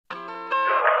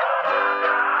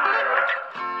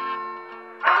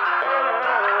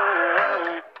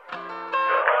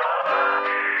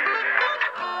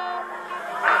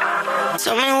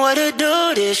Tell me what to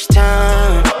do this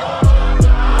time.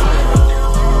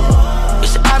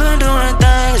 Cause I've been doing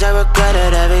things I regret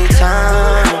it every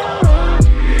time.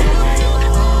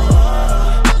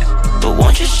 But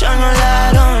won't you shine your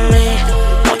light on me?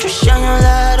 Won't you shine your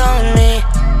light on me?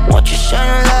 Won't you shine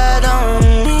your light on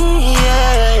me?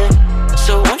 Yeah.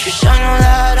 So won't you shine your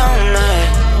light on me?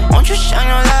 Won't you shine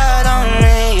your light on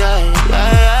me? Yeah,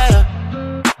 yeah,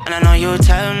 yeah. And I know you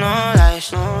tell no lies.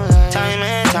 Time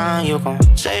and time you gon'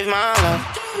 save my life.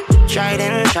 Tried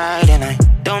and I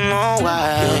don't know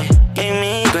why. Gave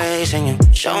me grace and you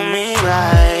showed me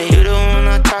right. You the one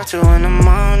I talk to in the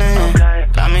morning.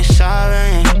 Got me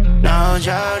sobbing, no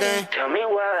Jordan. Tell me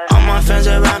why. All my friends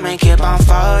around me keep on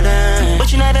falling,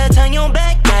 but you never turn your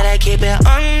back, gotta keep it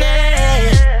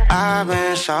honest. I've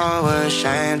been so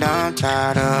ashamed, I'm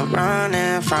tired of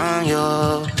running from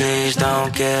you. Please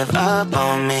don't give up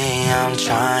on me, I'm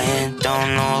trying.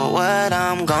 Don't know what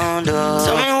I'm gonna do.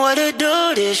 Tell me what to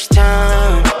do this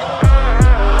time.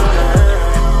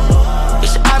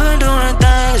 Cause I've been doing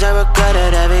things I regret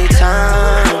it every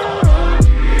time.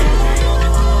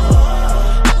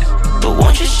 But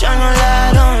won't you shine your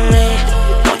light on me?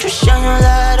 Won't you shine your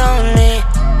light on me?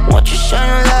 Won't you shine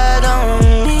your light on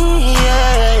me?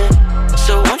 Yeah.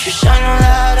 So won't you shine your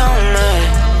light on me?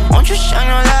 Won't you shine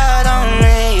your light on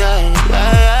me? Yeah,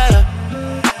 yeah,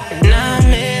 yeah. And I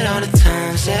admit all the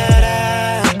times that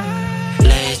I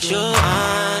laid you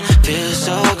on. Feel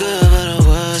so good, but it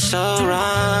was so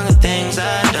wrong. The things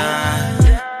I've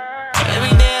done.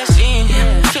 Every day I see you,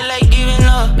 feel like giving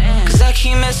up, cause I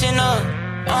keep messing up.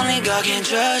 Only God can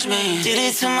judge me. Did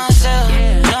it to myself.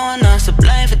 No one else to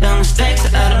blame for the mistakes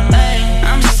that I done made.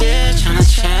 I'm still tryna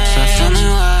change. So tell me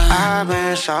why. I've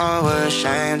been so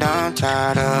ashamed, I'm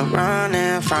tired of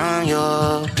running from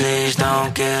you. Please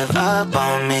don't give up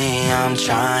on me, I'm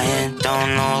trying.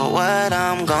 Don't know what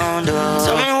I'm gonna do.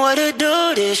 Tell me what to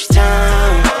do this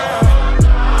time.